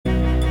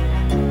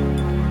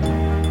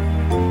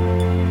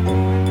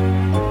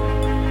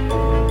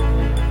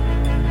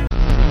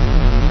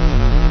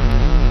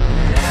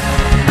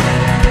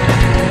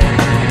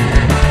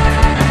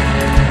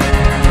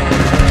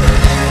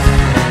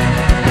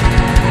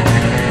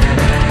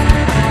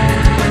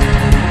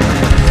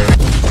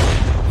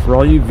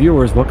all you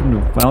viewers, welcome to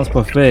Violence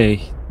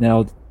Buffet.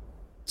 Now,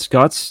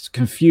 Scott's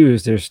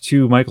confused. There's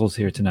two Michaels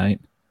here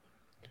tonight.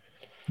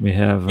 We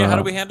have. How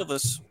do we handle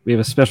this? We have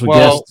a special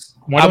guest.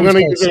 I'm going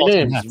to use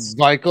their names,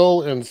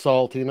 Michael and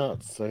Salty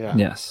Nuts. So yeah.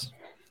 Yes.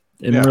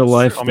 In real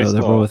life,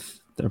 though,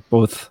 they're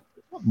both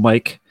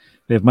Mike.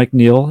 We have Mike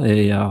Neal,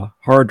 a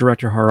horror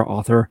director, horror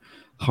author,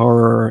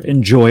 horror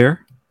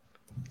enjoyer.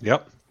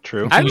 Yep,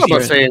 true. I don't know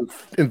about saying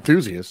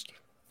enthusiast.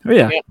 Oh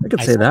yeah, I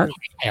could say that.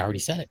 I already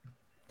said it.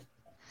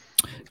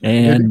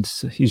 And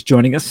he's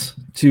joining us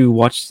to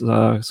watch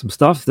some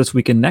stuff this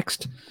weekend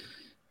next.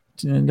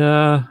 And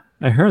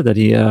I heard that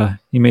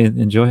he may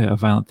enjoy a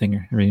violent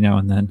thing every now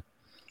and then.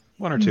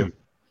 One or two.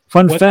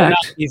 Fun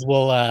fact: these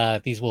will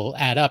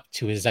add up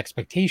to his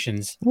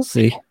expectations. We'll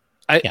see.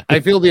 I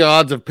feel the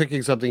odds of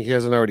picking something he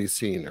hasn't already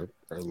seen are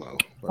low.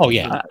 Oh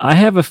yeah, I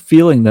have a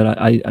feeling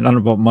that I don't know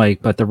about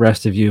Mike, but the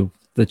rest of you,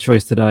 the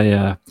choice that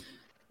I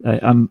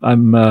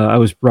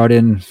was brought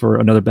in for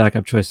another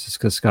backup choice just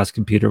because Scott's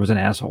computer was an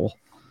asshole.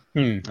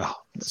 Oh,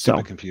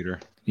 stupid computer.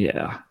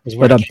 Yeah,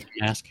 but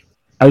mask.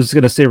 I was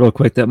going to say real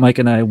quick that Mike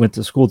and I went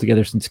to school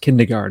together since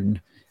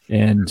kindergarten,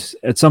 and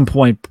at some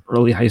point,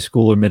 early high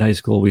school or mid high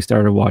school, we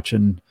started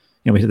watching.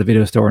 We hit the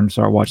video store and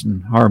started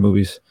watching horror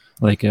movies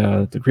like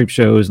the Creep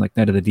shows, and like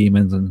Night of the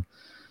Demons and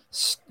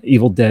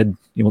Evil Dead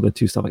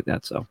 2, stuff like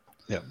that. So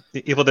yeah,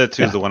 Evil Dead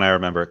 2 is the one I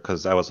remember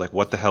because I was like,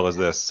 "What the hell is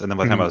this?" And then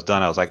by the time I was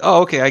done, I was like,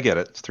 "Oh, okay, I get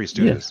it. It's Three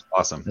Stooges. Yeah.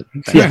 Awesome."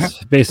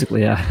 Yes,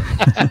 basically, yeah.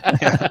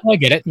 Yeah. I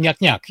get it. Yuck,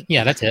 yuck.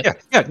 Yeah, that's it.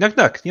 Yeah,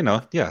 yuck,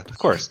 yuck. Yeah, of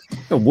course.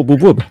 Oh, whoop, whoop,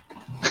 whoop.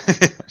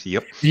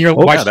 Yep.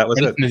 That was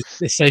it.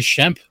 It says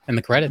Shemp in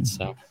the credits,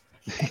 so.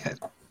 Yeah.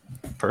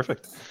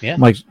 Perfect. Yeah.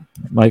 Mike,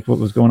 what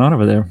was going on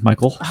over there,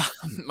 Michael?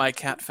 My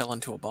cat fell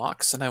into a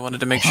box, and I wanted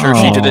to make sure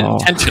she did it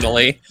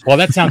intentionally. Well,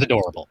 that sounds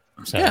adorable.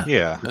 So.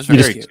 Yeah. It was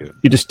very cute.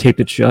 You just taped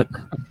it shut.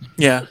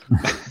 Yeah.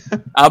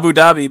 Abu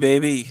Dhabi,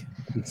 baby.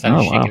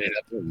 Wow.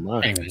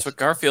 That's what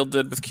Garfield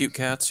did with cute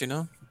cats, It's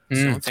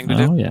the only thing to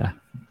do. Oh, yeah.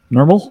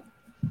 Normal?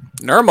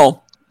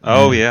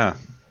 Oh, yeah.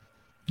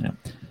 Yeah.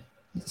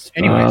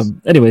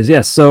 Anyways,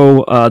 yeah.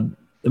 So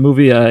the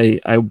movie, I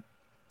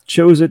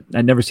chose it.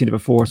 I'd never seen it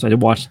before, so I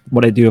did watch.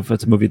 What I do if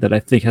it's a movie that I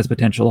think has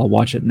potential, I'll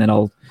watch it, and then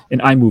in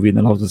iMovie, and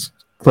then I'll just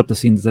clip the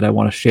scenes that I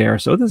want to share.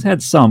 So this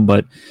had some,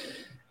 but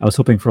I was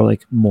hoping for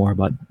like more.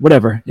 But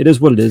whatever, it is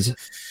what it is.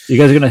 You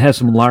guys are gonna have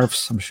some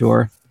larfs, I'm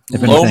sure.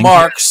 Low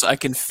marks, I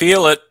can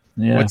feel it.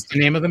 Yeah. What's the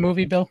name of the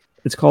movie, Bill?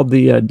 It's called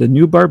the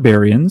New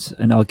Barbarians,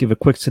 and I'll give a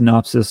quick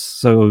synopsis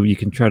so you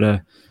can try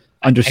to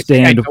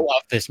understand. I know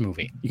of this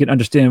movie. You can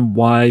understand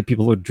why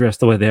people are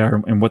dressed the way they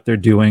are and what they're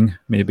doing.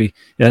 Maybe,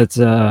 yeah.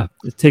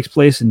 It takes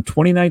place in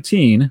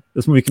 2019.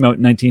 This movie came out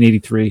in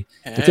 1983.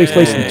 It takes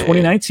place in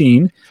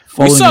 2019.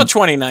 We saw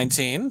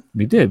 2019.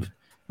 We did.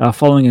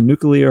 Following a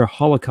nuclear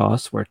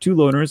holocaust, where two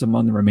loners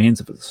among the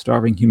remains of a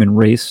starving human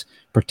race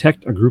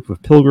protect a group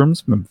of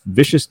pilgrims from a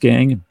vicious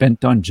gang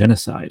bent on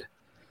genocide.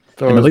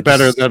 So it's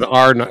better than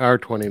our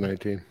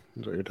 2019.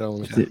 Is what you're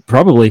telling me?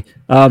 Probably.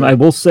 I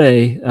will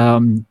say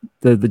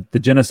the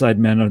genocide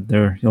men are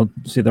there. You'll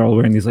see they're all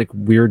wearing these like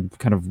weird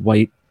kind of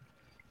white,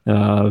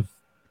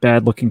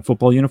 bad-looking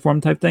football uniform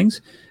type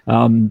things.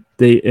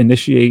 They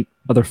initiate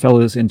other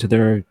fellas into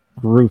their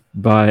group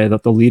by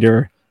the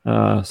leader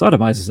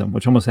sodomizes them,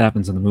 which almost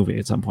happens in the movie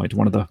at some point to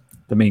one of the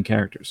main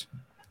characters.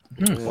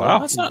 Wow,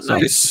 that's not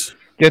nice.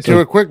 Get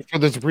to it quick before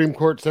the Supreme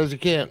Court says you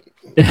can't.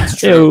 That's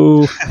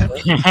true.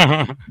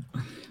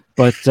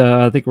 But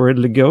I think we're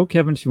ready to go.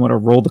 Kevin, if you want to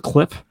roll the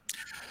clip.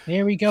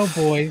 There we go,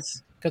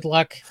 boys. Good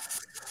luck.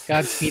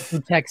 Godspeed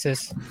from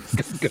Texas.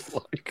 Good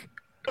luck.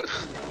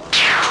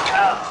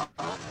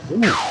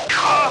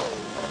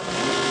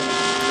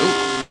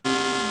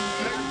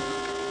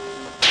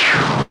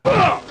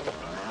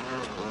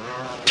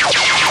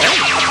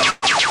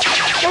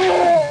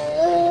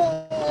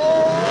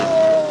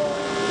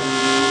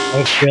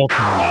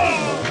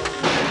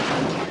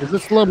 Is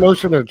this slow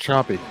motion or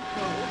choppy?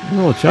 A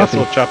little choppy. It's a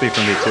little choppy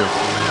for me too.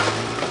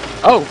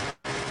 Oh,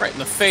 right in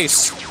the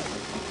face.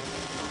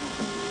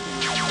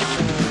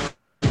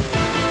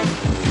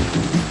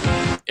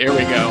 Here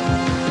we go.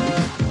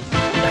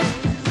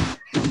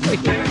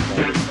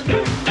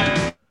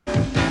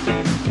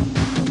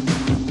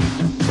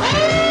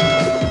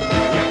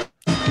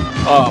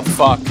 Oh,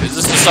 fuck. Is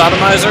this the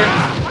sodomizer?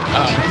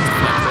 Oh,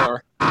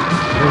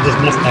 we'll just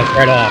mess that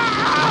right off.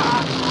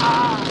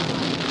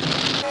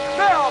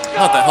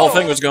 I thought the whole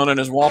thing was going in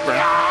his whopper.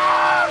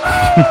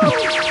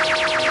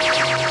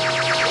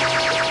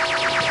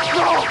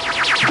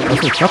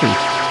 That's so choppy.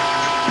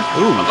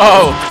 Ooh.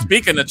 Oh,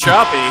 speaking of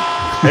choppy.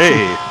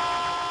 Hey.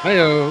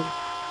 Hi-yo.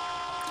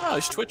 Oh,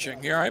 he's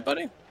twitching. You all right,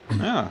 buddy?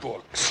 Yeah.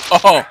 Books.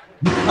 Oh.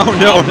 Oh,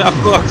 no, not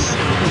books.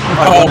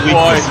 Oh,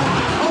 boy.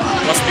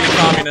 Must be a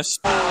communist.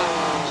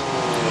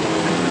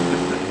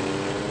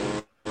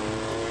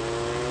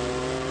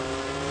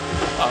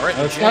 All right,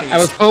 I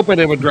was hoping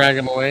it would drag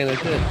him away, and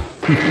it did.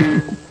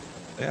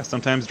 Yeah,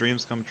 sometimes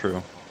dreams come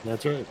true.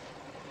 That's right.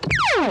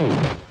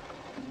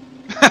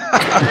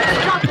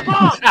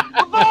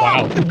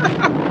 Wow.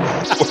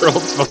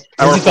 World's most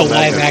This is the Powerful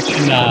live magnet.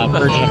 action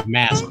version of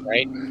Mask,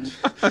 right?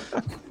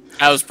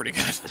 That was pretty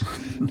good.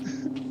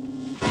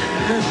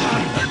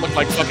 It looked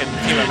like fucking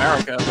Team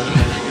America, but it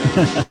was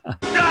pretty good.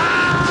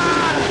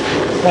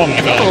 Oh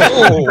my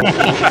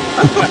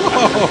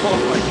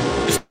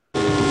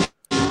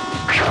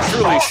god.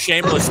 Truly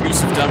shameless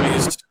use of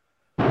dummies.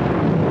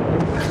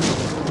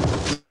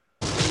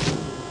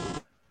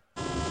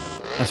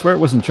 I swear it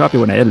wasn't choppy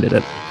when I edited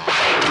it.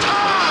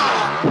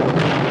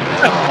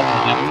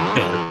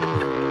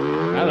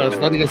 I don't know. It's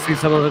funny to see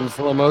some of it in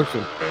slow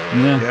motion.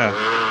 Yeah. Yeah,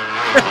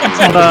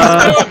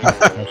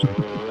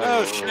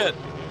 Oh shit.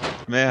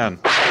 man.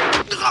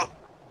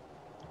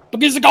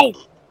 Look, here's the goal.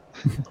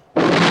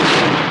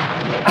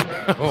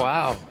 Oh,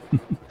 wow.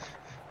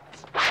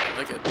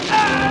 Look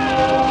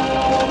at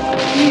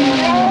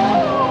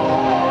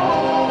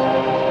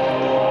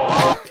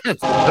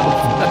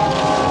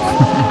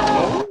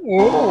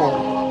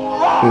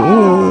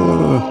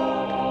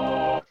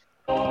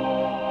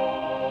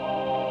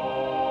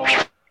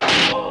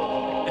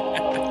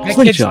That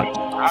kid's Slingshot.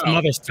 some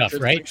other stuff,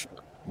 good right? picture.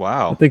 I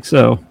Wow. think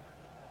so.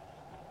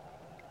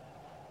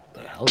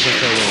 The hell's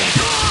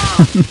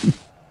that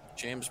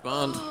James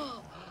Bond.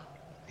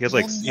 He has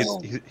like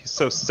he's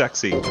so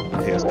sexy.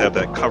 He has to have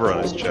that cover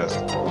on his chest.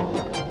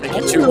 Make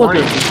you too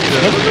horny.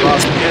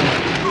 Cross again.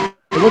 going?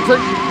 It looks like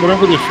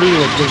whenever they're shooting,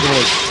 it gives them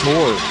like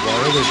swords. Why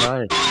are they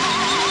dying?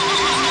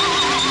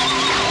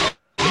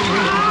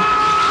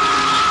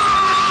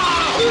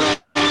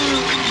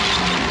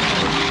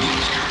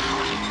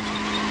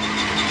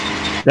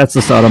 That's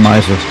the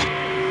sodomizer.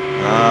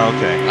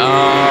 Okay.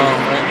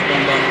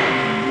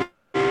 Right.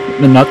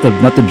 And not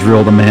the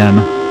drill the man.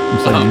 I'm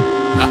saying.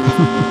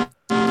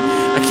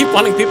 I keep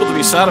wanting people to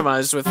be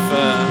sodomized with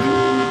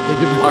They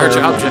give you large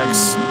terrible-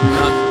 objects,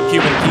 not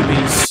human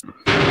PBs.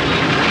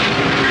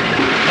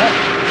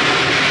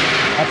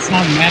 That's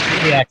not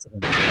magically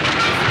accident.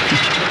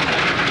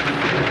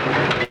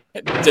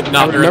 It did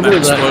not I earn that remember that.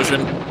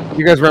 explosion.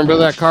 You guys remember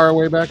that car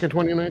way back in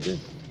 2019?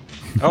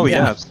 Oh yeah,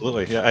 Yeah.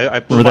 absolutely. Yeah, I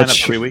Remember mine that up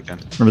sh- every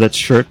weekend. Remember that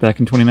shirt back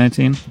in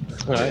 2019?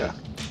 Oh, Yeah.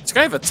 This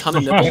guy have a ton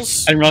of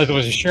nipples. I didn't realize it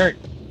was a shirt.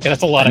 Yeah,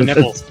 that's a lot of It's-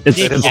 nipples. it's-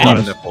 It is a Yeah. lot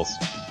of nipples.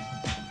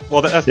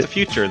 Well, that's the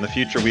future. In the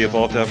future, we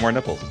evolve to have more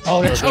nipples.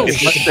 Oh, that's Oh, good.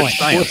 shit. Good point.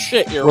 Oh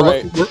shit, you're We're,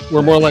 right.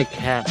 we're more like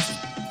cats.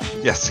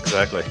 Yes,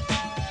 exactly.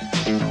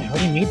 What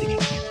do you need to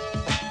get?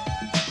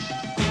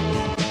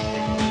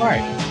 All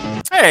right.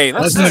 Hey,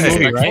 That was that's in the nice.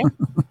 movie, right?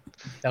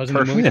 That was in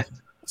the movie. Yeah.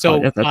 So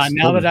Oh, yeah, that's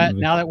now the that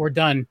movie. we're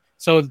done,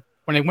 so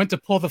when I went to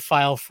pull the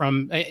file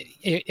from,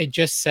 it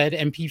just said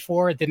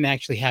MP4. It didn't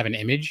actually have an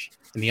image,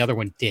 and the other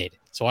one did.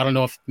 So I don't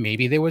know if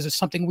maybe there was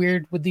something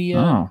weird with the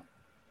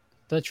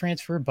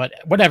transfer, but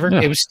whatever.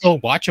 Yeah. It was still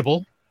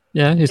watchable.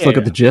 Yeah, you still Yeah.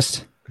 get the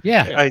gist.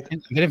 Yeah, I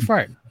get in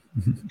fart.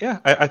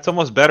 it's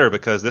almost better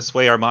because this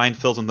way our mind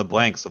fills in the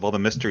blanks of all the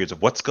mysteries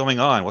of what's going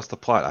on, what's the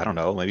plot. I don't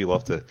know. Maybe we'll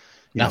have to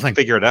Nothing.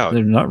 figure it out.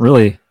 They're not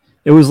really.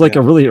 It was like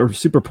a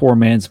super poor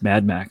man's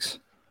Mad Max.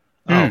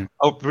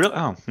 Oh, really?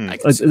 Oh, I can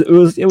Like, see-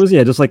 it was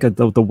just like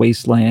the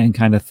wasteland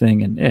kind of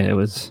thing, and yeah, it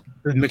was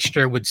The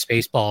mixture with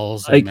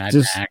Spaceballs and like Mad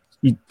just Max.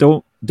 you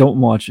don't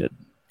watch it.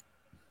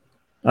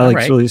 I like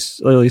Alright.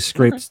 really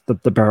scraped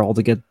the barrel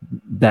to get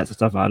that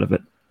stuff out of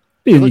it.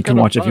 You look can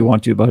kinda watch it if you fun.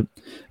 want to, but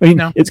I mean,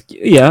 No. it's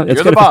You're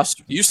the got boss.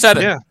 You said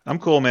it. yeah, I'm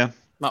cool, man.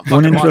 Not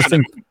one fucking watching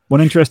interesting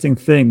one interesting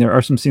thing. There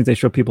are some scenes they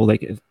show people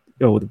like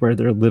where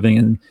they're living,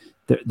 and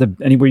the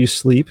anywhere you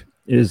sleep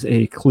is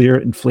a clear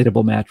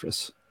inflatable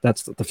mattress.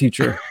 That's the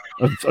future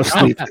of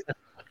sleep.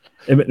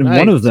 And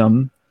one of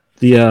them,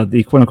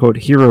 the quote unquote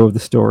hero of the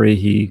story,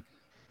 he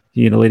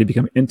and a lady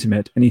become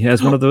intimate, and he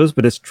has one of those,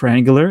 but it's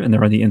triangular, and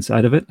they're on the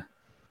inside of it.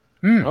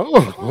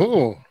 Oh,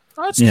 Oh,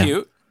 that's Yeah.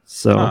 cute.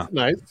 So, Huh.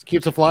 nice.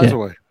 Keeps the flies Yeah.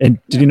 away. and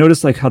did you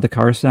notice like how the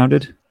car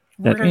sounded?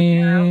 That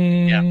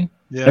Yeah.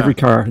 Yeah. every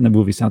car in the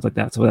movie sounds like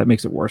that, so that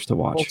makes it worse to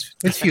Well, watch.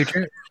 it's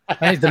future.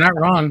 Hey, they're not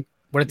wrong.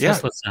 What does Yeah.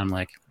 Tesla sound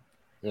like?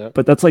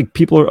 But that's like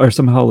people are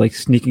somehow like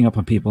sneaking up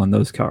on people in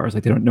those cars.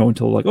 Like they don't know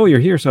until like, oh, you're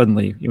here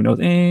suddenly. You know,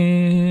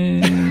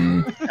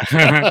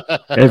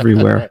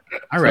 everywhere.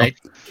 All right.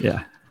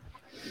 Yeah.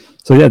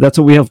 So yeah, that's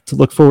what we have to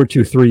look forward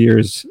to 3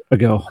 years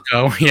ago.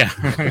 Oh, yeah.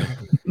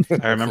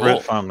 I remember Cool.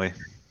 it fondly.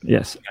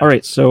 Yes. All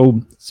right. So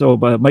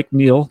Mike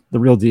Neal, the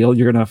real deal.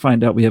 You're gonna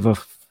find out we have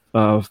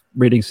a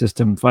rating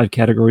system, 5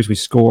 categories. We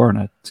score on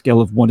a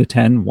scale of 1 to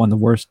 10, 1 the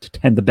worst,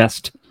 10 the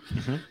best,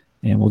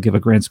 and we'll give a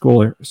grand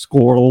score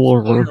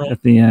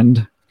at the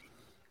end.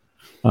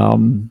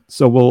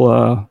 So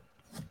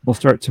we'll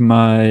start to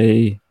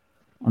my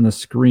on the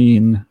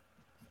screen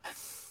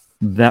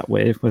that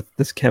way with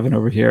this Kevin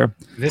over here.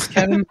 This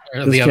Kevin?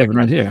 Or This the other? Kevin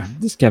right here.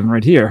 This Kevin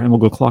right here, and we'll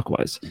go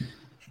clockwise.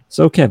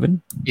 So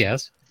Kevin,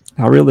 Yes.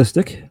 how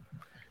realistic?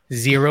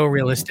 0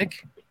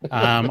 realistic.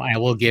 I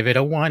will give it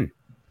a 1.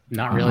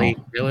 Not really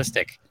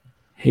realistic.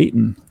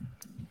 Hayton.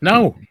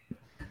 No.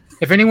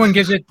 If anyone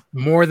gives it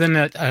more than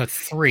a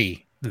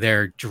 3,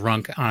 they're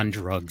drunk on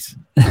drugs.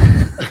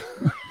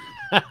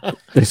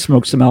 They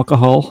smoke some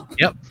alcohol.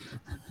 Yep.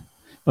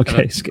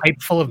 Okay. A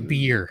pipe full of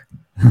beer.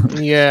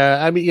 Yeah,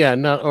 I mean, yeah,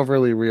 not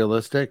overly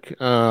realistic.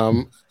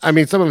 I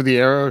mean, some of the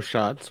arrow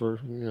shots were,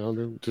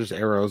 they're just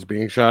arrows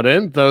being shot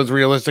in. Those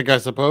realistic, I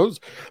suppose,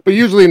 but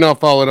usually not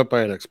followed up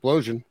by an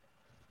explosion.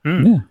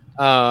 Yeah.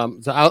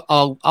 So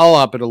I'll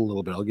up it a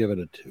little bit. I'll give it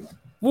a 2.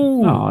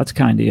 Ooh. Oh, that's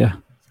kind of you.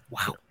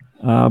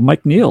 Wow.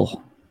 Mike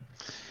Neal,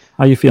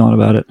 how you feeling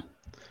about it?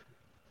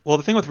 Well,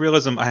 the thing with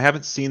realism, I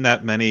haven't seen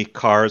that many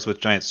cars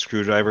with giant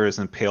screwdrivers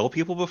impale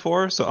people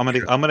before, so I'm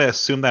gonna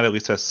assume that at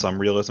least has some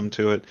realism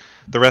to it.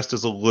 The rest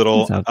is a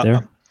little. It's out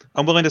there.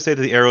 I'm willing to say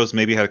that the arrows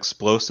maybe had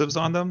explosives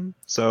on them,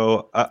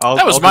 so I'll.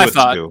 That was I'll my do it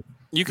thought. too.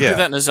 You could do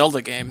that in a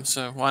Zelda game,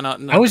 so why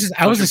not? I was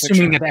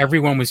assuming that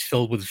everyone was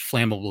filled with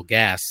flammable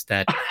gas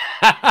that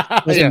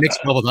wasn't mixed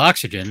well with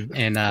oxygen.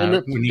 And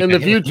in the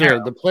future,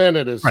 the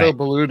planet is so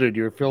polluted,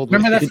 you're filled.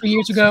 Remember that 3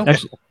 years ago?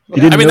 Actually,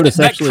 you didn't notice,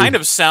 that kind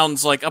of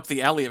sounds like up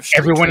the alley of street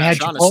everyone trash,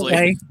 had honestly.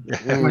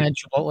 Chipotle. Everyone had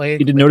Chipotle. You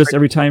didn't notice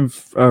every time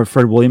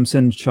Fred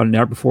Williamson shot an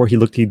arrow before he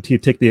looked, he'd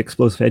take the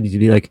explosive head. He'd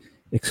be like,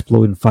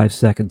 explode in 5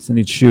 seconds, and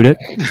he'd shoot it,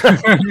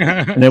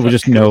 and it would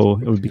just know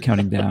it would be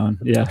counting down.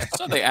 Yeah,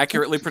 So they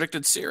accurately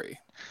predicted Siri.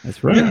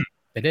 that's right.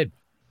 They did.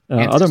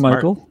 Other smart.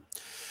 Michael,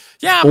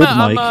 Yeah, Old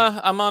I'm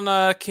Mike.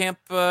 on camp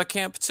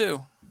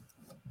 2.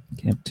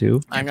 Camp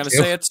 2. I'm gonna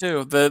say it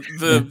too. The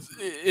Camp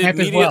as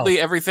immediately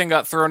well. everything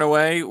got thrown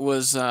away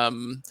was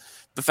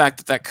the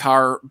fact that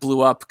car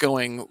blew up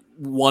going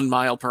 1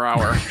 mile per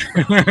hour.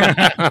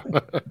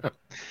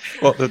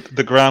 Well,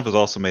 the ground was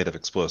also made of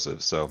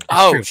explosives, so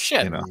Oh true.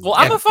 shit! Well,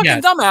 I'm a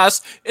fucking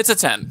dumbass. It's a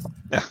 10.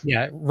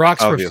 Yeah,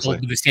 rocks were Obviously.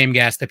 filled with the same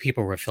gas that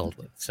people were filled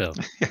with. So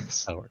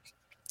yes. that works.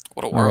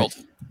 What a world!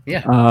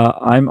 Yeah.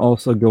 I'm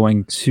also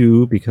going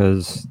 2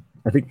 because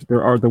I think there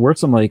were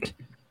some like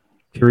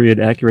period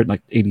accurate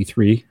like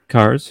 83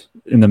 cars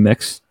in the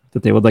mix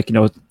that they would like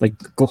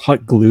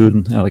hot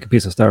glued like a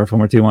piece of styrofoam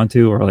or 2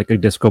 onto, or like a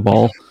disco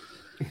ball.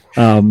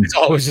 It's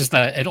always just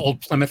an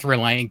old Plymouth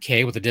Reliant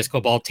K with a disco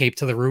ball taped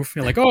to the roof.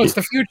 You're like, oh, it's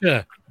the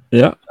future.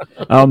 Yeah.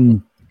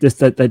 Just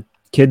that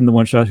kid in the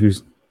one shot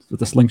who's with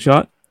the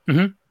slingshot,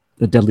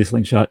 the deadly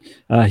slingshot.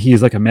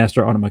 He's like a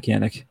master auto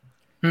mechanic.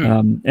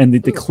 And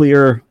the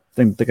clear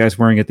thing the guy's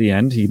wearing at the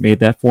end, he made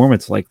that for him.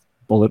 It's like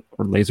bullet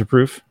or laser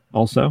proof.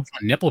 Also,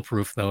 Nipple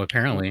proof though,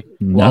 apparently.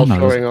 While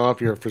showing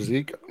off your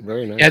physique,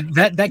 very nice.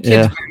 Yeah, that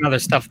kid's doing other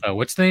stuff though.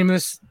 What's the name of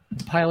this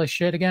pile of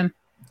shit again?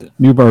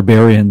 New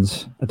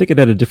Barbarians. I think it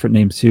had a different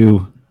name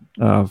too,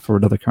 for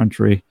another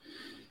country,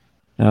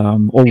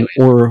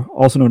 or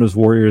also known as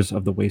Warriors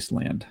of the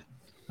Wasteland.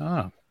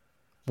 Oh,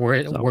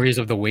 Warriors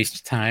of the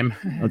Waste Time.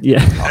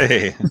 Yeah.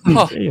 Hey.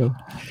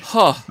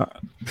 Huh.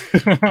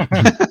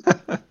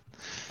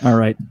 All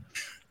right.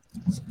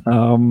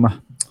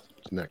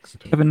 Next,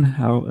 Kevin,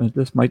 how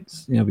this might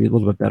be a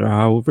little bit better.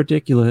 How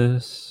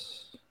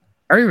ridiculous?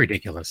 Very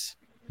ridiculous.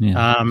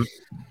 Yeah.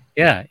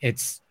 Yeah.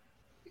 It's.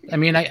 I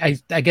mean, I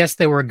guess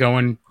they were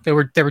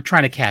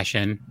trying to cash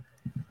in.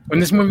 When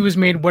this movie was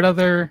made, what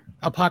other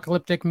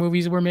apocalyptic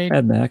movies were made?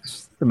 The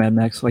Mad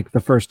Max, like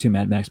the first 2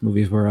 Mad Max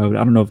movies were out.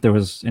 I don't know if there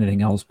was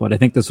anything else, but I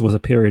think this was a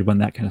period when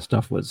that kind of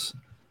stuff was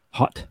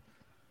hot.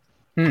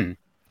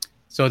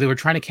 So they were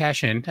trying to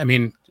cash in. I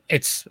mean,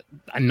 it's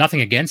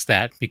nothing against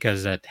that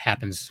because that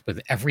happens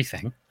with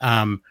everything.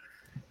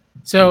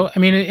 So I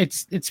mean,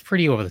 it's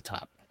pretty over the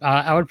top.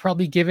 I would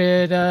probably give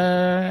it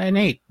an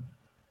 8.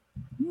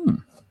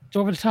 It's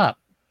over the top.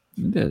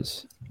 It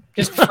is.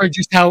 Just for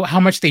how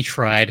much they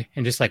tried,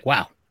 and just like,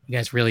 wow, you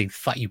guys really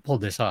thought you pulled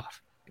this off.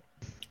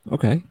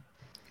 Okay.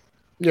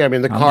 Yeah, I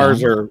mean the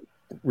cars are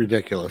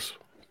ridiculous.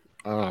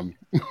 The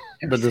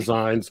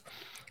designs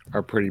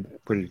are pretty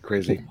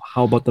crazy.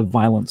 How about the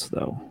violence,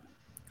 though?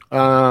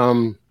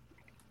 I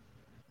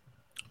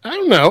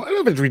don't know. I don't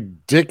know if it's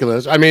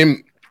ridiculous. I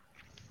mean,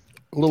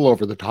 a little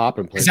over the top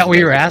in places. Is that what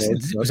you were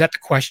asking? Was that the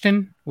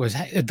question? Was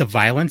the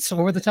violence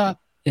over the top?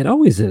 It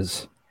always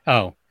is.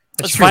 Oh,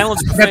 It's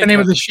violence. Is that the name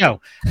of the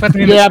show? But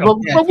we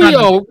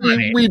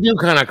do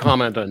kind of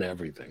comment on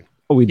everything.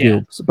 Oh, we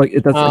do. So, but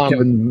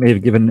Kevin may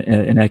have given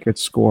an inaccurate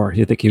score.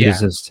 You think he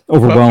was just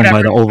overwhelmed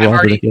by the overall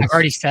ridiculous. I've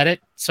already said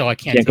it, so I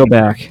can't go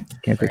back.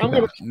 Can't take it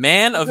back.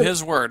 Man of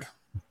his word.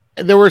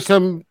 There were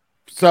some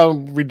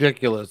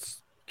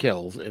ridiculous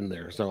kills in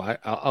there, so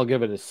I'll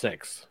give it a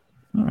 6.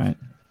 All right,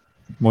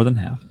 more than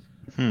half.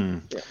 Yeah.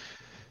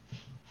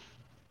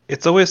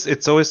 It's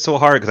always so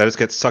hard because I just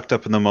get sucked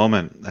up in the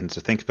moment, and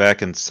to think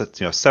back and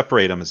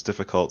separate them is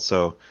difficult.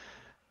 So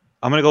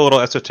I'm gonna go a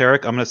little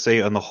esoteric. I'm gonna say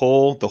on the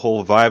whole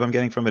vibe I'm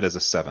getting from it is a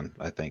 7.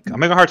 I think I'm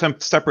having a hard time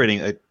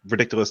separating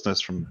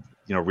ridiculousness from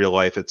real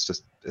life. It's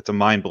a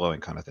mind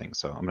blowing kind of thing.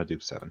 So I'm gonna do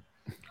 7.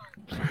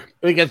 I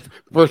think it's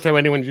the first time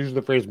anyone's used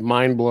the phrase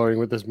mind blowing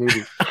with this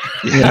movie.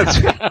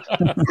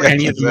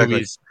 Any of the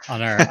movies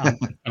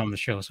on the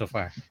show so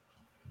far.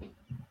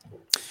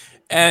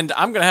 And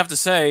I'm going to have to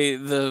say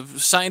the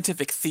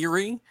scientific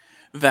theory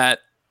that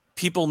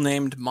people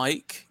named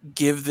Mike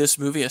give this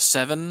movie a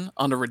 7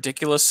 on a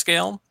ridiculous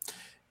scale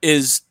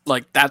is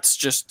like, that's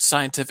just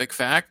scientific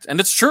fact.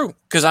 And it's true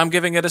because I'm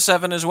giving it a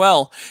 7 as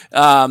well.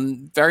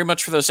 Very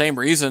much for the same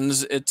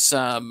reasons. It's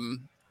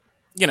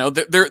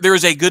there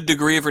is a good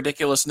degree of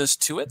ridiculousness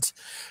to it.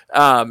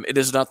 It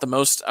is not the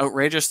most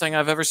outrageous thing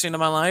I've ever seen in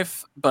my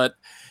life, but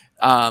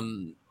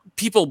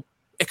people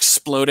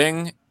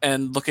exploding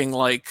and looking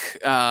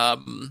like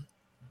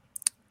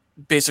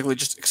basically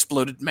just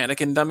exploded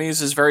mannequin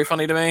dummies is very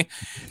funny to me.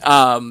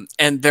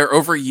 And their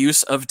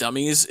overuse of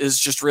dummies is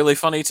just really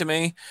funny to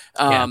me.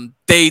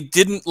 They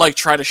didn't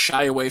try to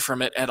shy away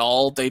from it at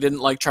all. They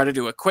didn't try to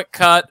do a quick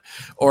cut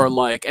or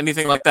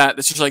anything like that.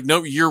 It's just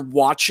no, you're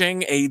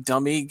watching a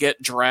dummy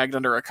get dragged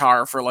under a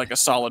car for a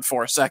solid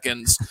 4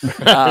 seconds.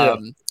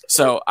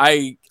 So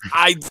I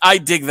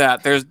dig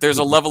that. There's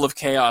a level of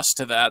chaos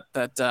to that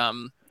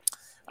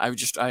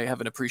I have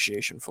an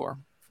appreciation for.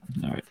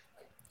 All right.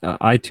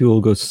 I too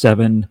will go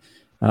 7,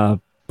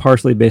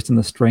 partially based on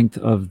the strength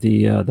of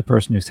the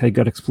person whose head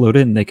got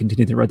exploded, and they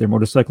continued to ride their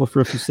motorcycle for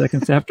a few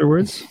seconds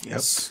afterwards.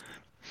 Yes.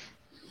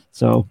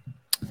 So,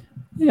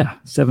 yeah,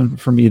 7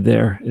 for me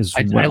there is.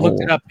 I looked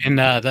it up, and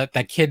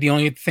that kid, the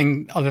only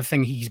other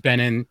thing he's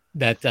been in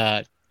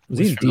that was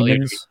he in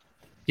Demons?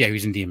 Yeah, he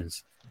was in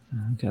Demons.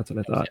 Okay, that's what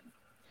I thought.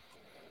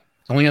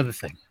 It's the only other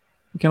thing.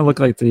 He kind of looked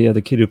like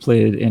the kid who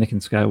played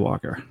Anakin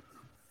Skywalker.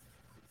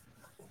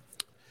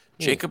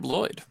 Jacob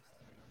Lloyd.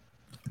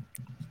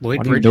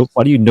 Lloyd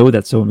Why do you know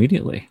that so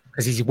immediately?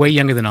 Because he's way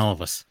younger than all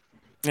of us.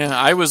 Yeah,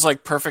 I was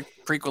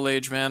perfect prequel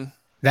age, man.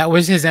 That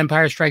was his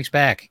Empire Strikes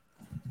Back.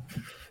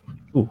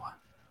 Ooh.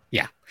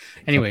 Yeah.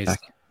 Anyways,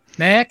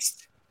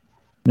 next.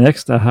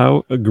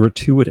 How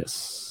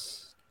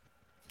gratuitous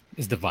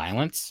is the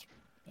violence?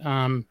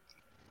 I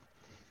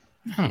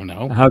don't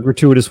know. How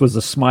gratuitous was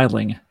the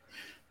smiling?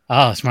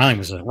 Oh, smiling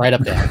was right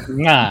up there.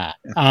 Nah.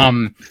 I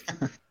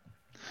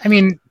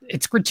mean,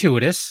 it's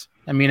gratuitous.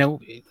 I mean,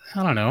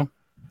 I don't know.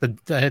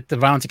 The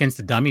violence against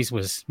the dummies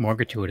was more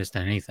gratuitous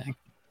than anything.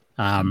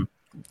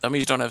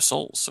 Dummies don't have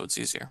souls, so it's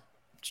easier.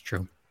 It's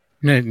true.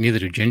 Neither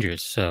do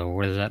gingers. So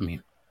what does that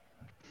mean?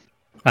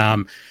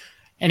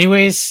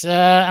 Anyways,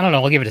 I don't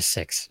know. I'll give it a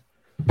 6.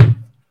 I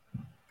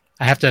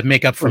have to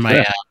make up for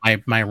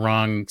my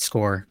wrong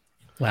score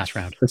last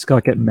round. Let's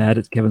Scott get mad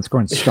at Kevin score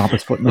and stomp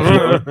his foot in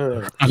the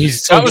floor. I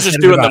was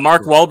just doing the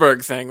Mark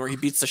Wahlberg thing where he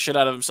beats the shit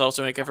out of himself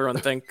to make everyone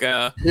think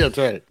that's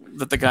right.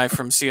 that the guy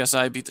from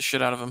CSI beat the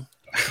shit out of him.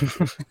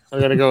 I'm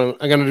gonna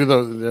do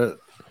the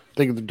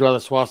thing to draw the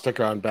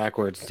swastika on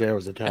backwards and say I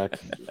was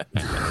attacked.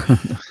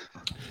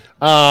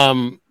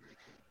 I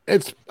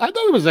thought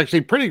it was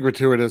actually pretty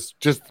gratuitous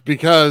just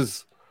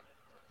because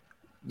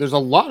there's a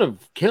lot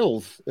of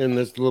kills in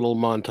this little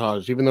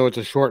montage, even though it's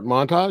a short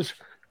montage,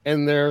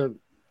 and they're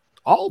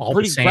all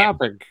pretty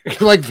graphic.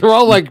 They're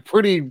all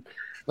pretty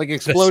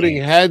exploding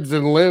heads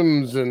and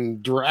limbs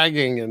and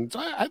dragging, and so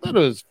I thought it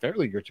was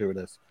fairly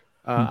gratuitous.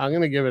 I'm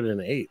gonna give it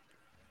an 8.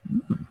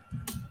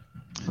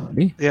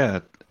 Yeah,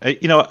 I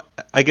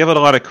give it a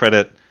lot of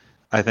credit.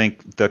 I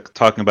think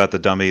talking about the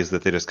dummies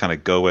that they just kind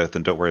of go with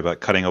and don't worry about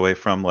cutting away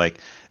from.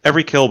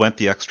 Every kill went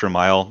the extra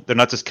mile. They're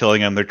not just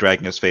killing him; they're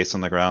dragging his face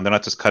on the ground. They're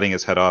not just cutting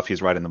his head off;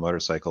 he's riding the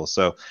motorcycle.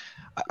 So,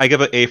 I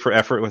give it A for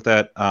effort with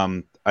that.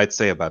 I'd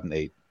say about an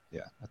 8.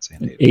 Yeah, I'd say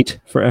an 8. 8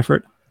 for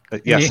effort.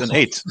 Yes, an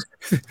 8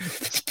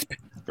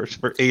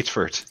 for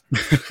effort.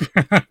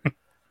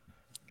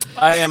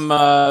 I am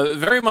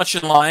very much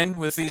in line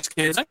with these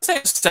kids. I'd say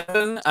a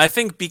 7. I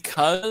think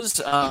because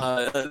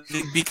of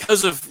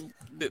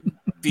the.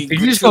 Did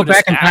you just go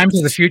back in time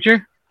to the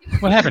future?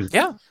 What happened?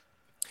 Yeah.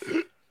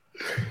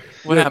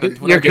 What happened?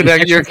 Your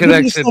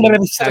connection.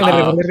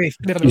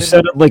 You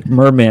sounded like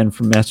Merman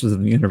from Masters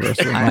of the Universe.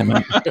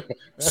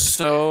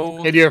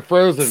 So and you're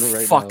frozen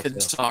right fucking now.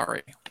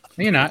 Sorry.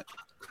 No, you're not.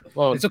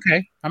 Well, it's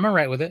okay. I'm all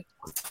right with it.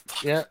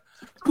 Yeah.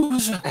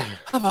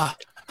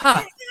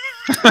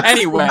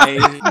 Anyway,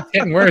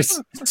 getting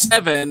worse.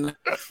 7,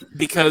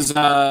 because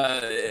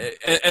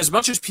as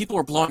much as people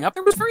were blowing up,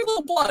 there was very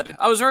little blood.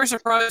 I was very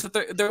surprised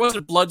that there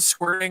wasn't blood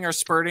squirting or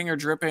spurting or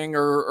dripping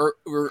or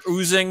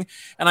oozing,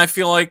 and I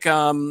feel like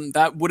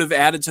that would have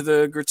added to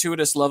the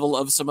gratuitous level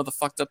of some of the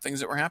fucked up things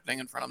that were happening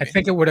in front of me. I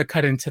think it would have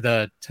cut into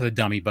the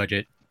dummy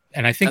budget,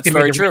 and I think that's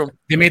very true.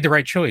 They made the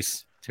right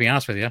choice. To be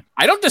honest with you,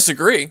 I don't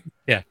disagree.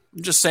 Yeah,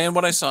 I'm just saying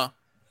what I saw.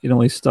 You can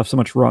only stuff so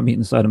much raw meat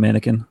inside a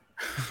mannequin.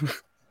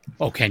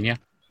 Oh, can you?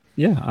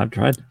 Yeah, I've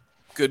tried.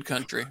 Good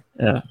country.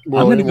 Yeah,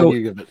 well, I'm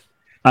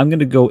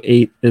gonna go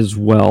 8 as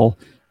well.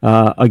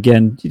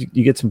 Again,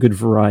 you get some good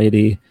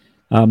variety.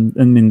 I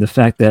mean, the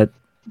fact that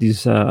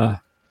these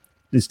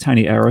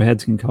tiny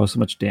arrowheads can cause so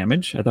much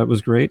damage, I thought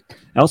was great.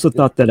 I also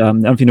thought that I don't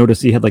know if you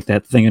noticed, he had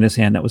that thing in his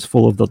hand that was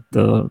full of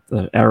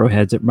the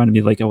arrowheads. It reminded me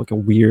of a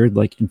weird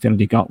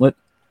Infinity Gauntlet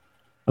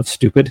of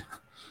stupid.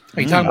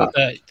 Are you talking about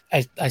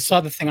I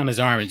saw the thing on his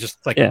arm. It's just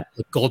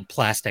gold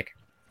plastic.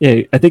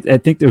 Yeah, I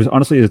think there was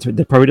honestly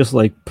they probably just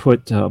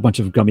put a bunch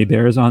of gummy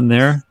bears on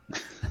there,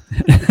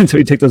 and so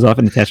he'd take those off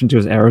and attach them to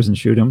his arrows and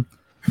shoot him.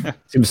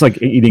 Seems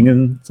like eating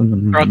and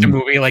something. Throughout the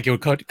movie, it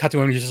would cut to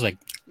him, and he's just and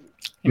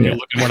you're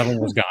looking, one of them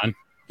was gone.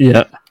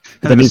 Yeah,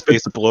 and then his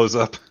face blows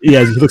up.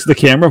 Yeah, he looks at the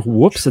camera.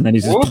 Whoops, and then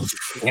he's just.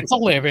 It's a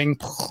living.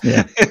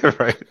 Yeah,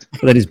 right.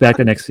 But then he's back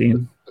the next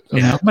scene.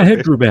 Yeah, my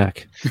head grew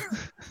back.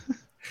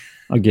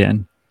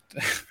 again.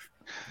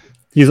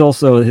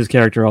 His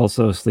character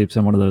also sleeps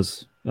on one of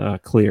those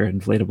clear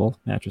inflatable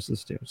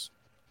mattresses too. In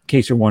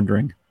case you're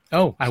wondering.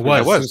 Oh, I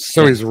was.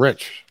 So he's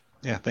rich.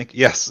 Yeah,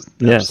 yes,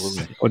 yes,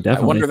 absolutely. oh,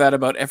 definitely. I wonder that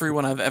about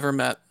everyone I've ever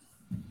met.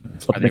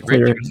 Are they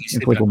clear rich? Because you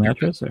sleep inflatable on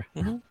mattress? Or?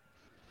 Mm-hmm.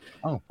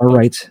 Oh, all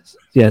right.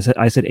 Yes,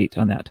 I said 8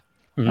 on that.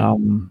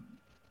 Mhm.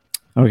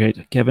 Okay,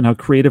 Kevin, how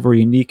creative or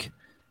unique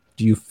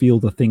do you feel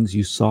the things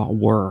you saw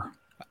were?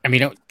 I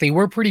mean, they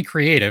were pretty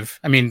creative.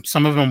 I mean,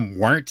 some of them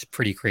weren't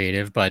pretty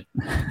creative, but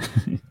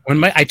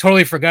I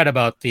totally forgot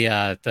about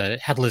the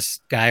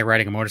headless guy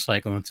riding a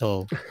motorcycle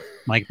until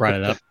Mike brought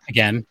it up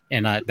again,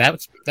 and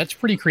that's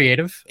pretty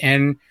creative.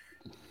 And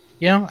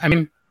I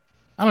mean,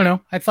 I don't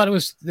know. I thought it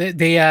was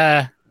they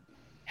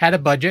had a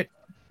budget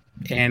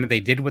and they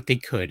did what they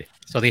could,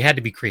 so they had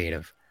to be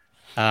creative.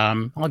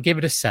 I'll give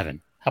it a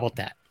 7. How about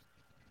that?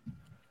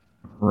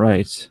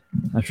 Right.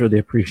 I'm sure they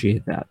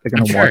appreciate that. They're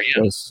going to watch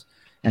this.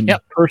 And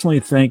personally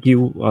thank you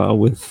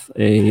with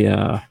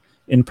a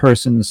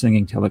in-person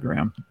singing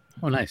telegram.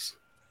 Oh, nice.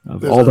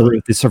 Of all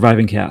the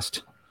surviving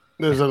cast.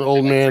 There's an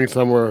old man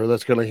somewhere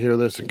that's going to hear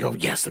this and go,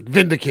 yes,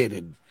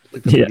 vindicated.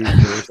 Like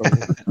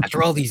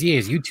After all these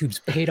years, YouTube's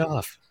paid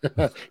off.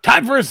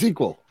 Time for a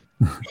sequel.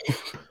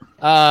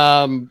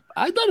 I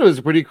thought it was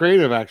pretty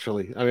creative,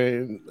 actually. I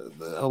mean,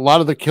 a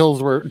lot of the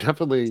kills were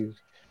definitely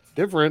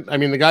different. I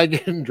mean, the guy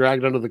getting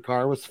dragged under the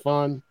car was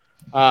fun.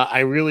 I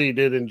really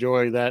did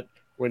enjoy that.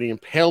 When he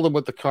impaled him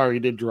with the car, he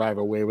did drive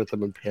away with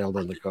him impaled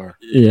on the car.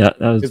 Yeah,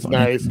 that was funny.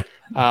 Nice.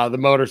 The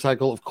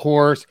motorcycle, of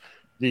course.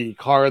 The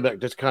car that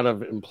just kind of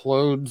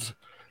implodes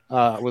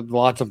with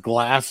lots of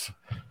glass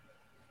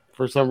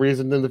for some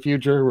reason in the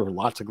future, or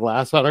lots of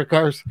glass on our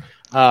cars.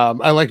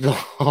 I liked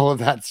all of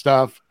that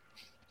stuff.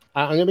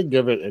 I'm going to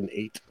give it an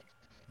 8.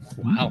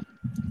 Wow.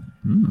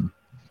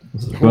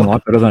 This is going a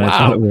lot better than I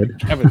thought it would.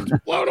 Kevin's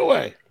blown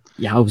away.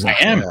 Yeah, I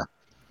am. Yeah.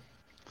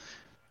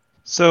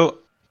 So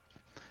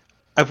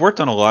I've worked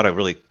on a lot of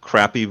really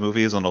crappy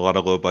movies, on a lot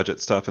of low budget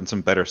stuff, and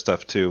some better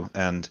stuff too.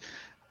 And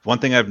one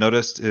thing I've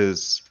noticed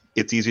is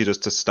it's easy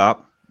just to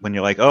stop when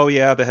you're like, oh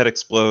yeah, the head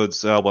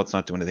explodes. Well, let's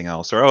not do anything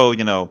else. Or,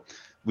 oh,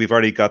 we've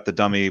already got the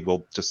dummy.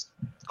 We'll just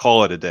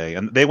call it a day.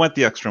 And they went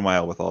the extra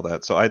mile with all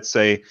that. So I'd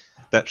say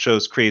that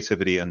shows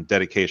creativity and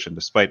dedication.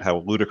 Despite how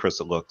ludicrous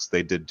it looks,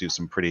 they did do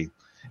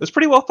it was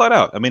pretty well thought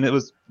out. I mean, it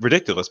was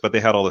ridiculous, but they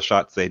had all the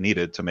shots they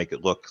needed to make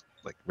it look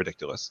like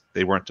ridiculous.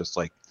 They weren't just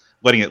like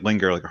letting it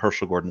linger like a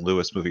Herschel Gordon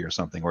Lewis movie or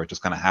something where it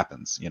just kind of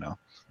happens,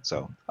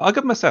 So I'll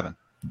give them a 7.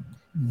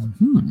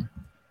 Mm-hmm.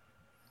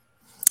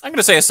 I'm going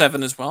to say a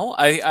 7 as well.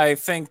 I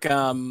think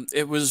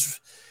it was,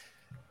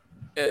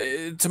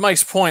 to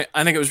Mike's point,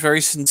 I think it was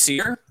very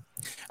sincere.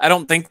 I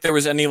don't think there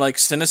was any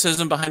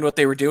cynicism behind what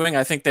they were doing.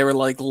 I think they were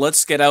like,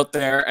 let's get out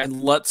there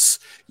and let's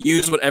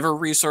use whatever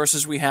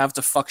resources we have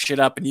to fuck shit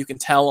up. And you can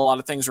tell a lot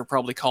of things were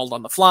probably called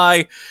on the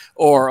fly,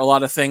 or a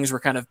lot of things were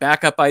kind of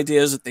backup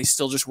ideas that they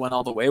still just went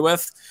all the way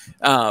with.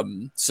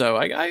 So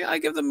I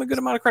give them a good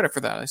amount of credit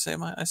for that. I say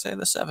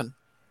the 7.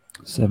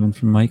 7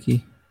 from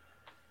Mikey.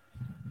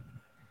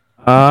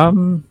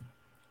 Sorry,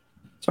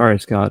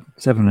 Scott.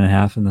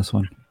 7.5 in this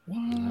one.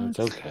 It's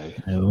okay.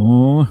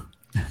 No.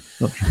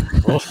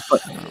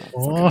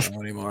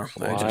 Anymore.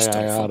 I just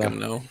don't fucking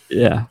know.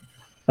 Yeah,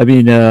 I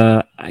mean,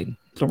 I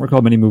don't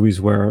recall many movies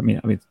where I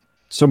mean,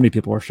 so many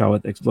people were shot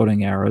with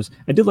exploding arrows.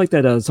 I did like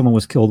that someone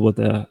was killed with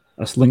a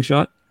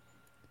slingshot,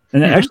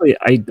 and actually,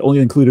 I only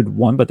included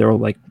one, but there were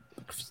like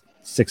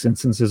 6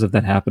 instances of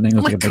that happening. It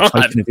was like a big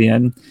fight at the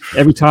end.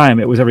 Every time,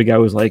 every guy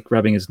was like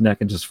grabbing his neck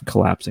and just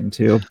collapsing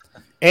too.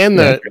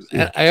 And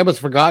I almost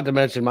forgot to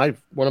mention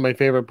one of my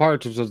favorite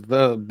parts was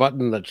the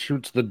button that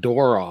shoots the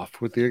door off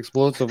with the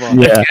explosive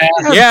on. Yeah,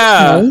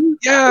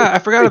 I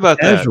forgot about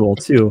that. Casual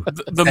too.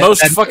 The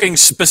most fucking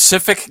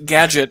specific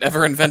gadget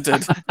ever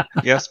invented.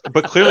 Yes,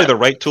 but clearly the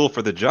right tool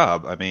for the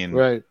job. I mean,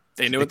 right?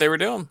 They knew what they were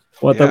doing.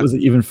 What that was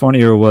even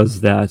funnier was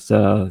that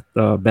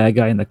the bad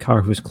guy in the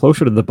car who was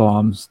closer to the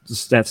bombs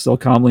sat still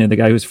calmly, and the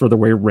guy who was further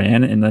away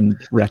ran and then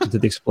reacted to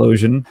the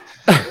explosion.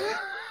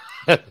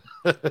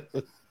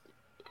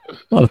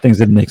 A lot of things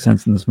didn't make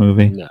sense in this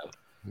movie. No.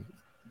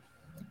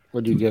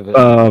 What do you give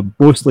it?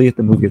 Mostly at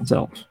the movie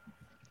itself.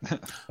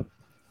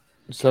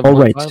 7. All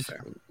right.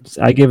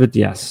 I give it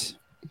yes.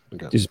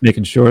 Okay. Just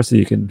making sure so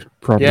you can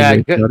properly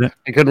rate it.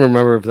 I couldn't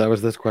remember if that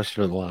was this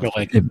question or the last.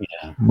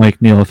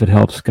 Mike Neal, if it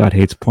helps, Scott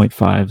hates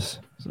 0.5s.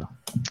 So.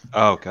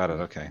 Oh, got it.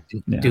 Okay.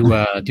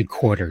 Do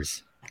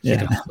quarters.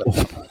 Yeah.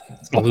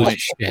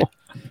 Lose shit.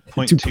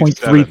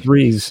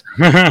 2.33s.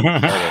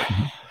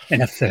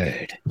 And a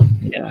third.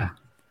 Yeah.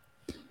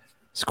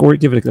 Score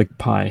it, give it like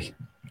pi.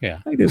 Yeah.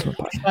 I think this one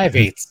pi.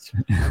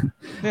 5/8.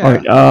 Yeah. All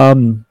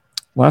right.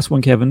 Last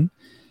one, Kevin.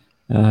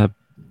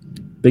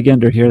 Big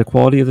ender here. The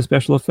quality of the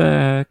special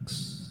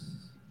effects.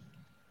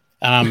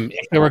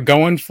 If they were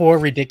going for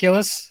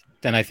ridiculous,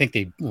 then I think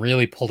they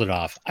really pulled it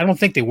off. I don't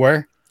think they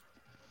were.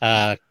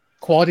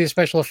 Quality of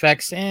special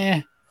effects,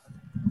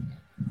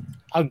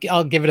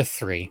 I'll give it a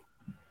 3.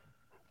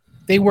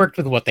 They worked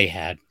with what they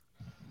had.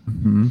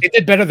 Mm-hmm. They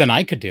did better than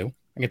I could do.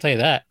 I can tell you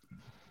that.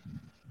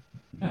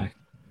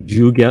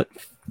 You get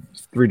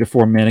 3 to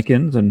 4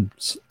 mannequins and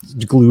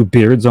glue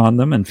beards on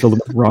them and fill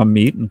them with raw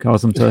meat and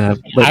cause them to have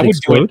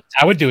explode.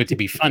 I would do it to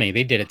be funny.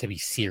 They did it to be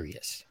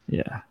serious.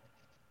 Yeah,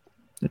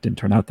 it didn't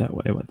turn out that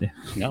way. What they?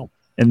 No.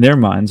 In their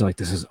minds, like,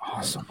 this is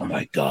awesome. Oh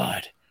my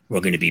God, we're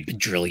going to be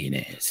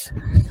bajillionaires.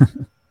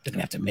 They're going to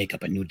have to make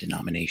up a new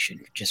denomination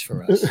just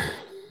for us.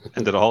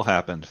 And it all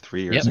happened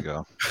 3 years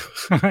ago.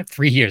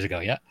 3 years ago,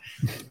 yeah.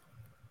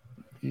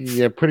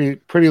 Yeah,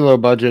 pretty low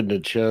budget, and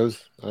it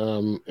shows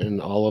in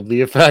all of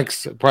the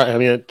effects. I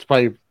mean, it's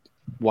probably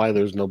why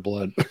there's no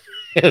blood.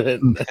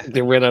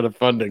 They ran out of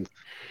funding.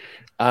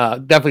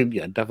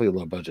 Definitely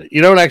low budget.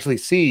 You don't actually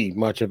see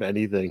much of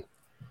anything.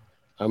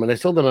 I mean, I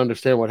still don't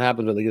understand what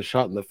happens when they get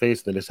shot in the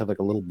face and they just have like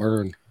a little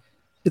burn.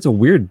 It's a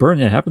weird burn.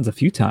 It happens a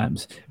few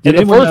times. And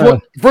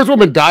the first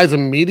woman dies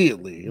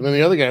immediately, and then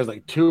the other guy's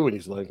like 2, and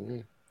he's like,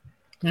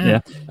 Yeah.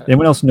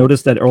 Anyone else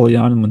notice that early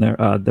on when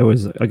there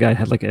was a guy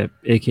had like a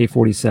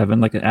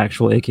AK-47, like an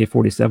actual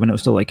AK-47? It was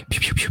still like pew,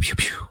 pew, pew, pew,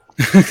 pew.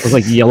 It was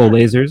like yellow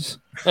lasers.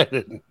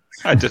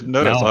 I didn't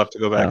notice. I'll have to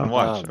go back and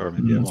watch. Or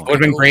maybe it would have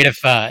been great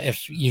if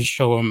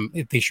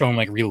they show him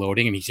like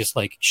reloading and he's just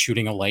like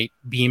shooting a light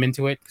beam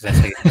into it, because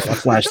that's like a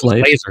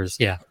flashlight. Lasers,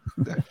 yeah.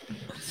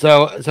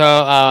 So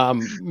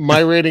my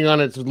rating on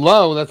it's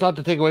low. That's not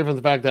to take away from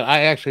the fact that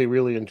I actually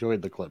really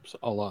enjoyed the clips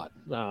a lot,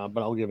 but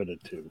I'll give it a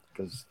 2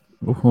 because.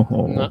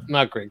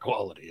 Not great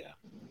quality, yeah.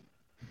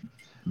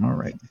 All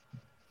right.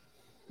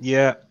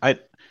 Yeah, I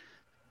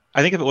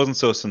think if it wasn't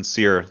so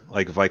sincere,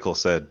 like Vikel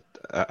said,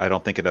 I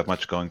don't think it'd have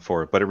much going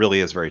for it, but it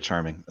really is very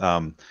charming.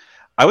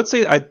 I would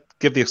say I'd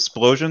give the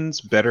explosions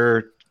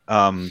better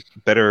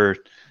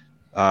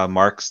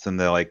marks than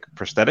the like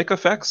prosthetic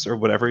effects or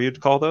whatever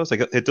you'd call those. Like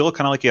it did look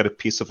kind of like you had a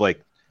piece of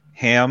like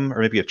ham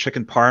or maybe a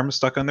chicken parm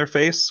stuck on their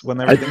face when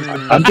everything.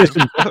 I'm just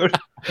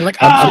like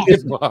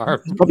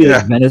probably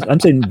like venison. I'm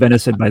saying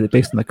venison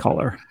based on the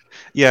color.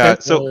 Yeah.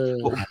 So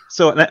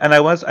and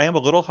I am a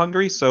little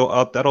hungry,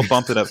 so that'll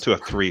bump it up to a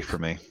 3 for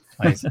me.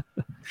 Nice.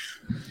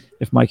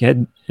 If Mike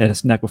had a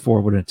snack before,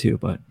 it would have 2,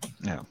 but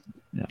yeah.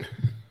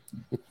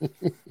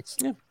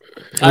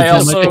 I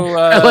also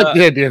I like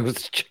the idea it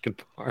was chicken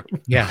parm.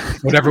 Yeah,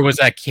 whatever was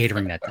that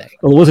catering that day.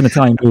 Well, it was an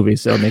Italian movie,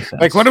 so it makes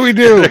sense. Like, what do we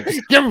do?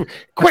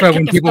 Quick!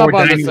 When people were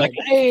dying, like,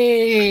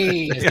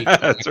 hey! Yeah,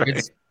 that's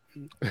right.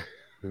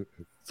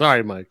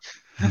 Sorry, Mike.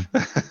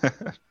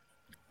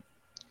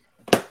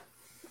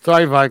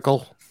 Sorry,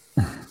 Michael.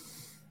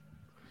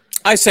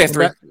 I say a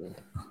 3.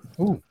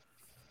 Ooh,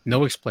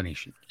 no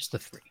explanation, just a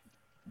 3.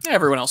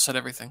 Everyone else said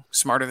everything.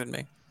 Smarter than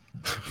me.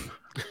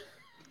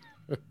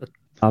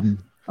 I'm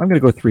gonna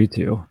go 3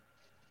 too.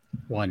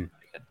 1.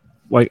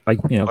 Like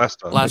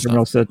last like everyone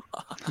else said.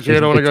 You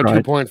don't want to go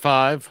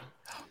 2.5?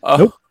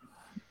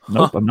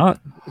 Nope, I'm not.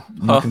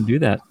 I'm not gonna do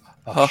that.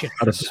 Oh, shit.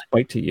 Out of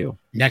spite to you.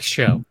 Next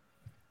show.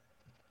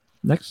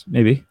 Next,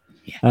 maybe.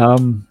 Yeah.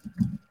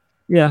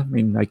 Yeah. I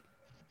mean, I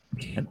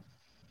can't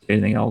say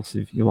anything else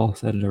if you all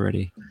said it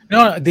already.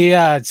 No, the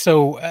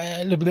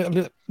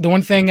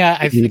one thing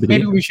I think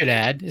maybe we should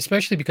add,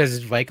 especially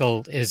because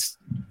Vikel is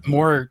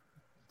more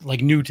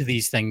like new to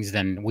these things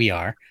than we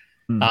are.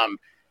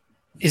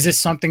 Is this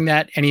something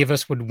that any of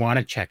us would want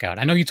to check out?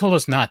 I know you told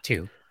us not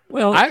to.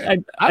 Well,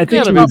 I'm I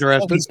kind of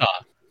interested.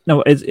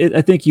 No,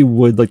 I think you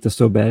would like the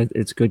so bad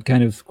it's good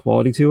kind of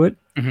quality to it.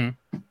 Mm-hmm.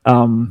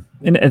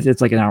 And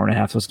it's like an hour and a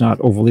half, so it's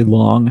not overly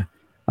long.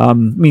 I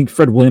mean,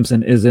 Fred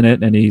Williamson is in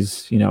it, and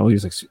he's I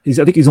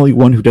think he's the only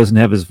one who doesn't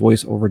have his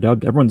voice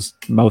overdubbed. Everyone's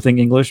mouthing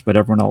English, but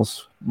everyone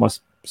else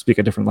must speak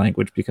a different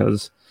language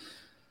because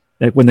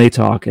like when they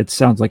talk, it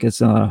sounds like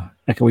it's an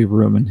echoey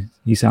room, and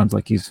he sounds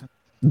like he's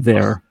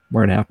there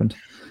where it happened.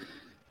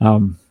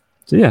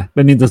 So yeah,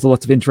 I mean, there's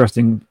lots of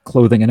interesting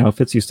clothing and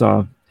outfits. You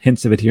saw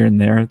hints of it here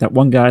and there. That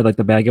one guy, like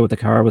the bad guy with the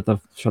car with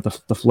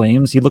the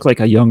flames, he looked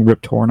like a young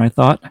Rip Torn, I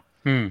thought.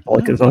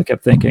 All I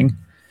kept thinking.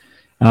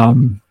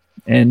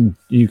 And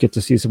you get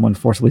to see someone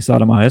forcibly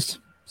sodomized.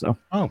 So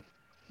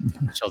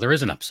there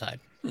is an upside.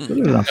 There's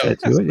an upside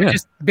to it, yeah.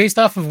 Just based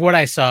off of what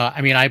I saw,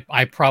 I mean,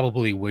 I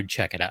probably would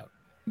check it out.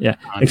 Yeah,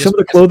 like some of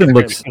the clothing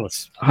looks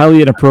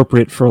highly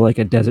inappropriate for like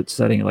a desert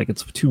setting. Like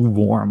it's too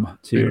warm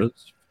to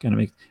kind of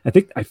make. I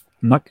think I'm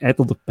not. I have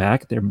to look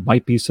back. There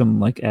might be some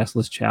like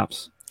assless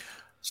chaps.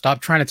 Stop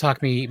trying to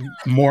talk me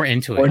more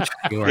into it.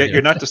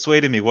 You're not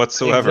dissuading me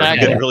whatsoever. Exactly. I'm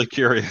getting really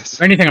curious.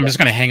 If anything, I'm just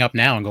going to hang up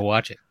now and go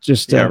watch it.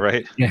 Just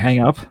right. You hang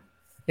up.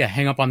 Yeah,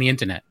 hang up on the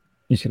internet.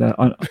 You should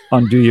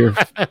undo your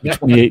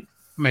 28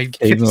 my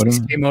K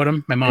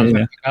modem. My mom's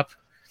going to pick up.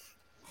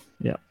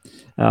 Yeah.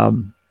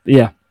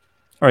 Yeah.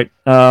 All right.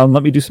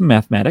 Let me do some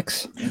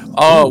mathematics.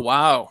 Oh,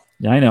 wow.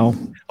 Yeah, I know.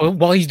 Well,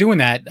 while he's doing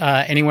that,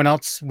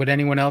 would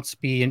anyone else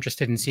be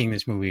interested in seeing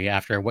this movie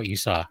after what you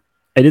saw?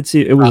 I did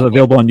see it was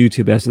available on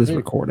YouTube as this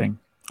recording.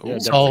 Cool.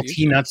 So all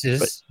T-Nuts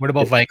is. What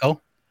about Vikel?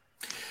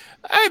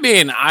 I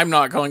mean, I'm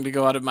not going to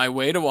go out of my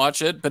way to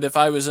watch it, but if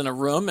I was in a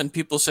room and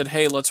people said,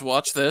 hey, let's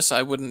watch this,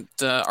 I wouldn't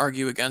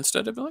argue against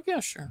it. I'd be like,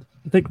 yeah, sure.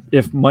 I think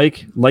if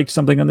Mike liked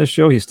something on this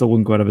show, he still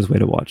wouldn't go out of his way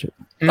to watch it.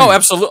 Oh,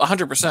 absolutely.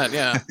 100%.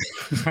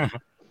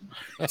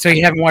 Yeah. So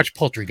you haven't watched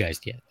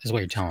Poltergeist yet, is what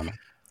you're telling me.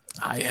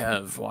 I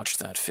have watched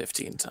that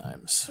 15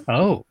 times.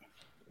 Oh.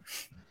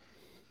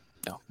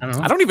 No. I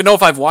I don't even know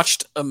if I've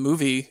watched a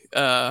movie.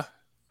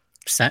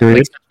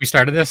 Since we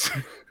started this?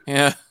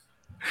 Yeah.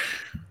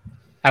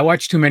 I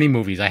watch too many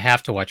movies. I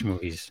have to watch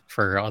movies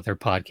for other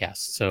podcasts.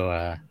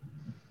 So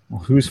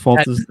well, whose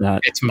fault is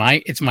that? It's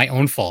my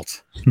own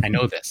fault. I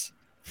know this.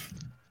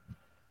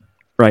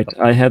 Right.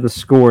 I had the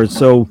scores.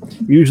 So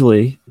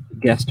usually,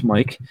 guest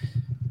Mike,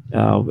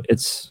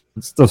 it's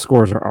the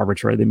scores are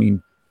arbitrary. They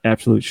mean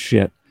absolute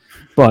shit.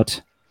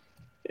 But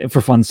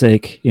for fun's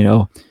sake,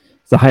 the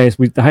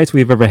highest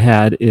we've ever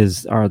had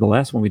are the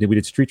last one we did. We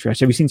did Street Trash.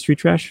 Have you seen Street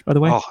Trash, by the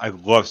way? Oh, I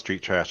love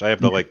Street Trash. I have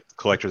the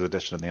collector's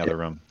edition in the other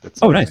room.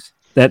 It's nice.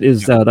 That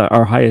is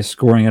our highest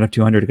scoring out of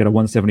 200. Got a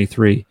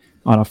 173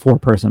 on a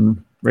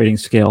 4-person rating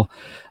scale.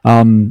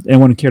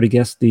 Anyone care to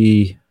guess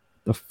the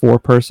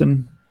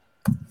 4-person?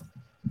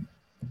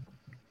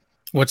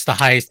 What's the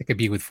highest it could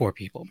be with 4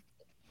 people?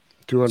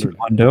 200.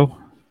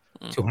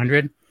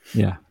 200?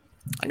 Yeah.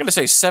 I'm going to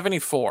say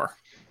 74.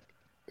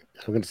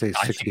 I'm going to say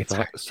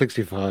 65.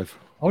 65.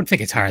 I would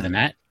think it's higher than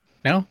that.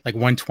 No? Like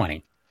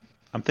 120.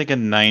 I'm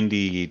thinking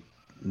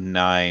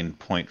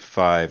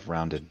 99.5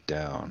 rounded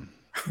down.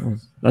 No,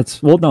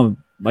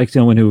 Mike's the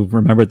only one who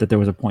remembered that there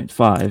was a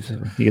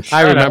 0.5. So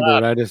I remember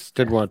it. I just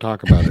didn't want to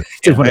talk about it.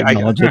 Didn't want to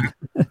acknowledge it.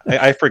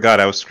 I forgot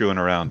I was screwing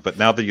around, but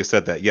now that you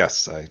said that,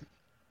 yes, I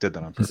did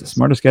that on purpose. He's the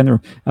smartest guy in the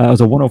room. It was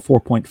a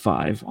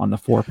 104.5 on the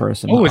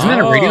 4-person. Oh, isn't that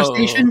a radio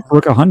station?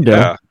 Brooke a hundo.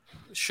 Yeah.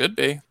 Should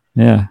be.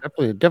 Yeah.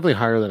 Definitely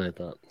higher than I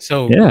thought.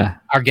 So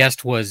our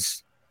guest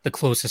was the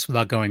closest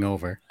without going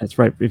over. That's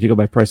right. If you go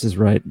by Price is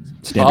Right.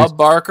 Bob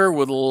Barker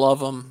would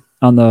love him.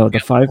 On the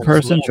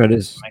 5-person, do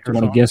you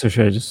want to guess or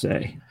should I just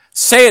say?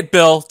 Say it,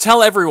 Bill.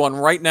 Tell everyone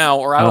right now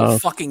or I will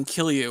fucking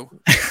kill you.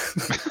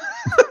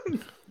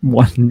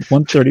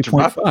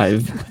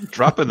 130.5.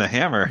 Dropping the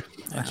hammer.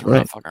 That's right.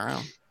 Not fucking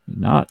around.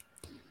 Not.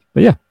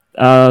 But yeah.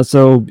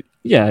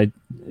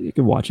 You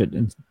can watch it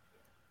and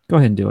go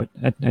ahead and do it.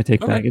 I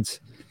take back.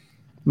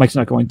 Mike's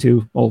not going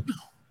to. We'll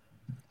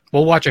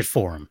watch it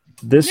for him.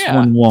 This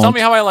one won't. Tell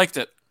me how I liked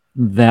it.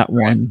 That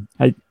one,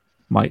 I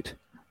might.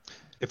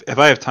 If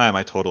I have time,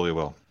 I totally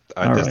will.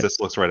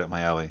 This looks right up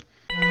my alley.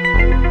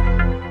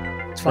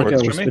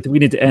 We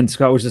need to end.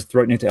 Scott was just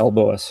threatening to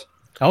elbow us.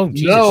 Oh,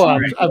 Jesus. No,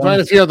 I'm trying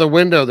to see out the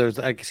window.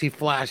 I can see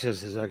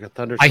flashes. It's like a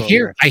thunderstorm. I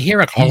hear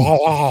a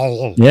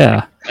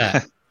yeah.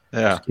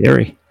 Yeah.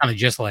 Scary. Kind of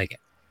just like it.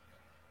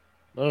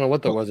 I don't know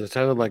what that was. It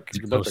sounded like a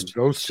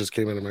ghost just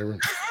came into my room.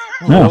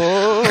 No.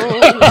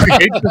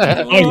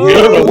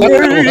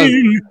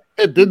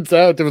 It didn't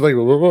sound. It was like,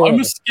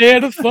 I'm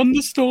scared of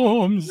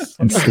thunderstorms.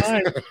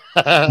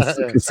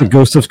 It's the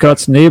ghost of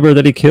Scott's neighbor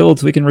that he killed,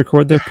 so we can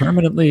record there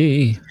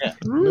permanently. Yeah.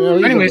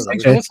 Anyways,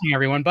 thanks for listening,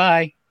 everyone.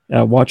 Bye.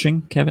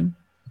 Watching, Kevin.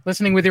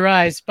 Listening with your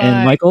eyes. Bye.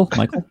 And Michael.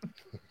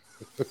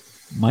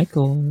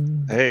 Michael.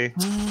 Hey.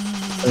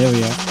 There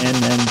we are. And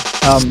then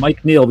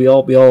Mike Neal. We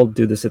all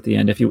do this at the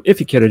end. If you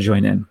care to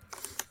join in.